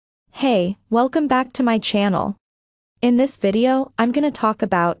Hey, welcome back to my channel. In this video, I'm gonna talk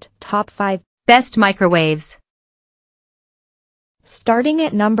about top 5 best microwaves. Starting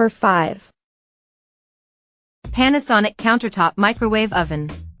at number 5. Panasonic Countertop Microwave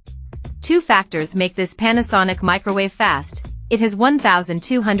Oven. Two factors make this Panasonic microwave fast. It has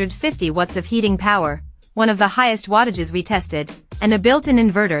 1250 watts of heating power, one of the highest wattages we tested, and a built-in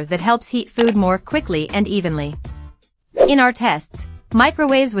inverter that helps heat food more quickly and evenly. In our tests,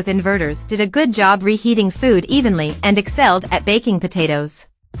 microwaves with inverters did a good job reheating food evenly and excelled at baking potatoes.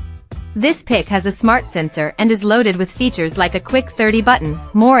 This pick has a smart sensor and is loaded with features like a quick 30 button,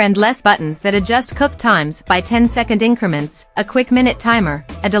 more and less buttons that adjust cook times by 10-second increments, a quick minute timer,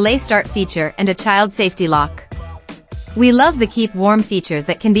 a delay start feature and a child safety lock. We love the keep warm feature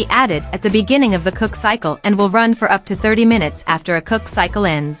that can be added at the beginning of the cook cycle and will run for up to 30 minutes after a cook cycle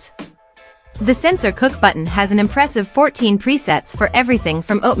ends. The sensor cook button has an impressive 14 presets for everything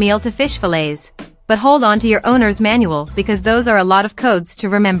from oatmeal to fish fillets, but hold on to your owner's manual because those are a lot of codes to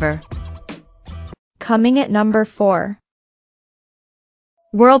remember. Coming at number 4.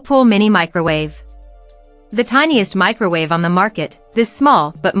 Whirlpool Mini Microwave. The tiniest microwave on the market, this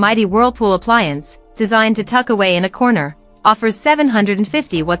small but mighty Whirlpool appliance, designed to tuck away in a corner, offers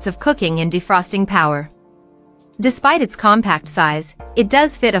 750 watts of cooking and defrosting power. Despite its compact size, it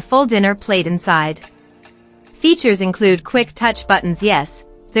does fit a full dinner plate inside. Features include quick touch buttons. Yes,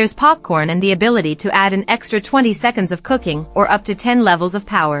 there's popcorn and the ability to add an extra 20 seconds of cooking or up to 10 levels of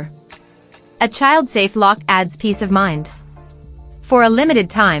power. A child-safe lock adds peace of mind. For a limited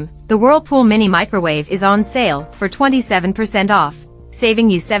time, the Whirlpool Mini Microwave is on sale for 27% off, saving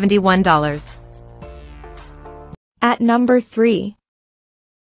you $71. At number 3.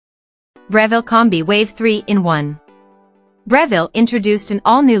 Breville Combi Wave 3-in-1. Breville introduced an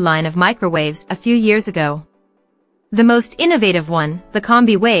all-new line of microwaves a few years ago. The most innovative one, the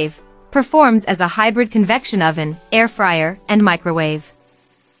Combi Wave, performs as a hybrid convection oven, air fryer, and microwave.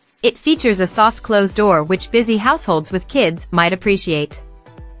 It features a soft closed door which busy households with kids might appreciate.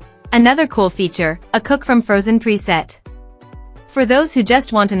 Another cool feature, a cook from frozen preset. For those who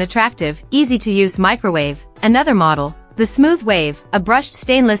just want an attractive, easy-to-use microwave, another model, the Smooth Wave, a brushed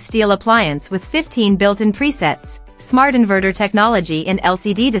stainless steel appliance with 15 built-in presets, smart inverter technology and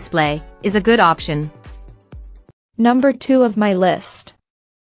LCD display, is a good option. Number 2 of my list.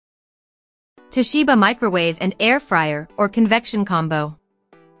 Toshiba Microwave and Air Fryer or Convection Combo.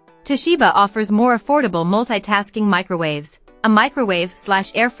 Toshiba offers more affordable multitasking microwaves, a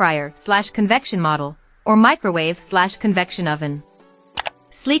microwave/air fryer/convection model, or microwave/convection oven.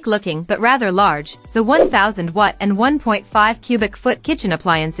 Sleek looking but rather large, the 1000 watt and 1.5 cubic foot kitchen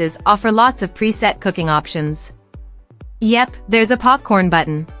appliances offer lots of preset cooking options. Yep, there's a popcorn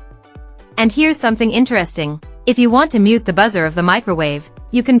button. And here's something interesting. If you want to mute the buzzer of the microwave,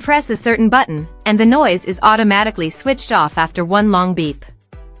 you can press a certain button, and the noise is automatically switched off after one long beep.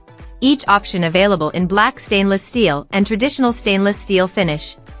 Each option available in black stainless steel and traditional stainless steel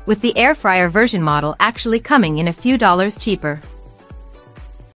finish, with the air fryer version model actually coming in a few dollars cheaper.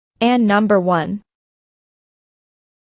 And number 1.